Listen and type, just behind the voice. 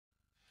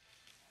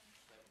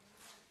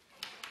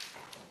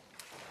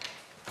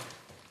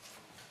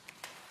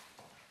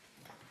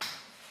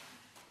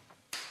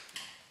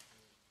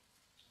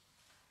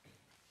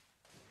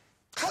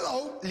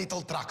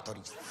little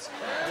tractorists.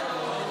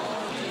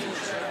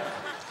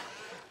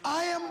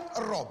 I am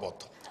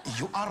robot.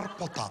 You are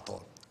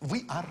potato.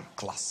 We are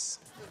class.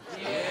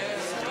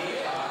 Yes,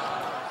 we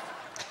are.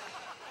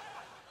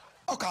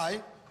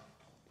 Okay.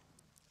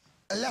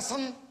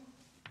 Lesson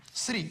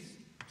 3.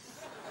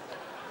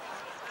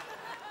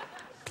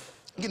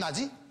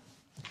 Геннадий,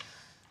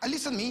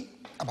 listen me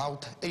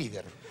about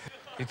river.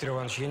 Виктор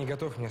Иванович, я не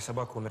готов, у меня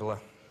собака умерла.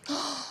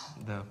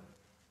 Да.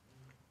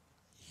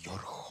 Your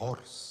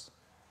horse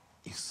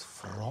is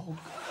frog?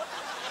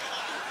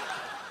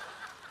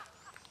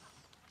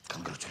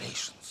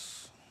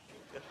 Congratulations.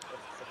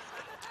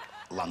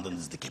 London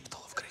is the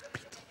capital of Great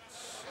Britain.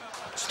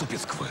 Stupid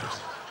squirrel.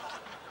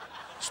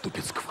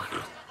 Stupid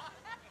squirrel.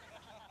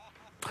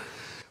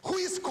 Who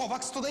is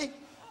Kovacs today?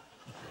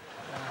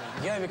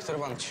 Я, Виктор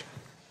Иванович.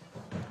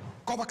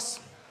 Kovacs.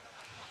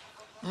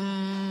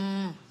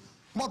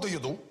 What do you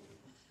do?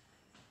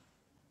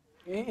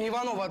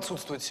 Иванова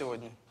отсутствует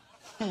сегодня.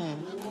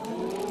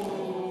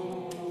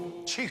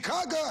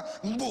 Chicago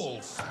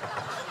Bulls.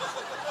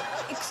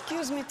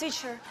 Excuse me,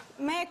 teacher.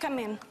 May I come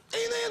in?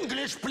 In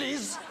English,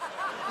 please.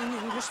 In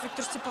English,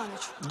 Виктор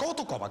Степанович. Go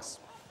to Kovacs.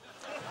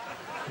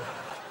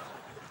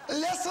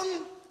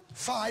 Lesson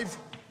 5.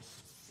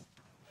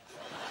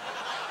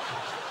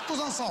 Tous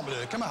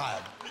ensemble,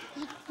 camarades.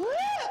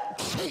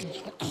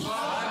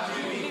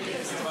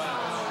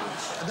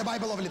 The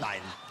Bible of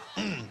Lenine.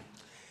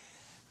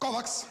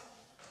 Kovacs,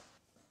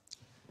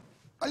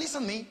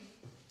 listen me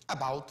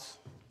about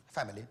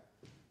family.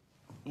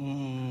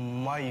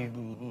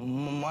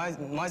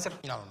 Мазер.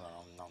 No.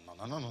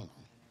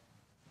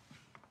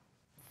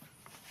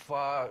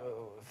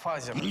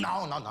 Фазер.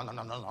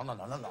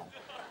 No.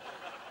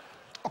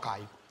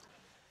 Okay.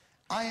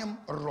 I am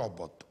a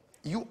robot.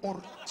 You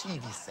are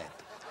TV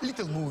set.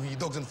 Little movie,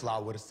 Dogs and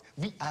Flowers.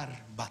 We are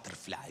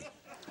butterfly.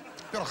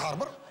 Pearl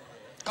Harbor.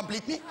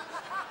 Complete me?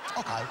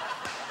 Okay.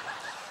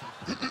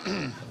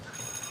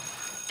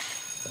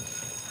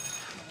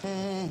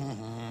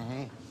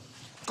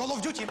 Call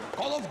of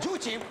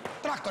Duty.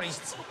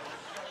 Tractorists.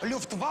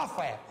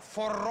 Luftwaffe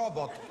for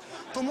robot.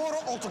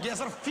 Tomorrow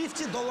altogether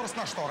 $50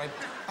 на шторы.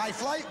 I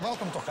fly,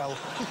 welcome to hell.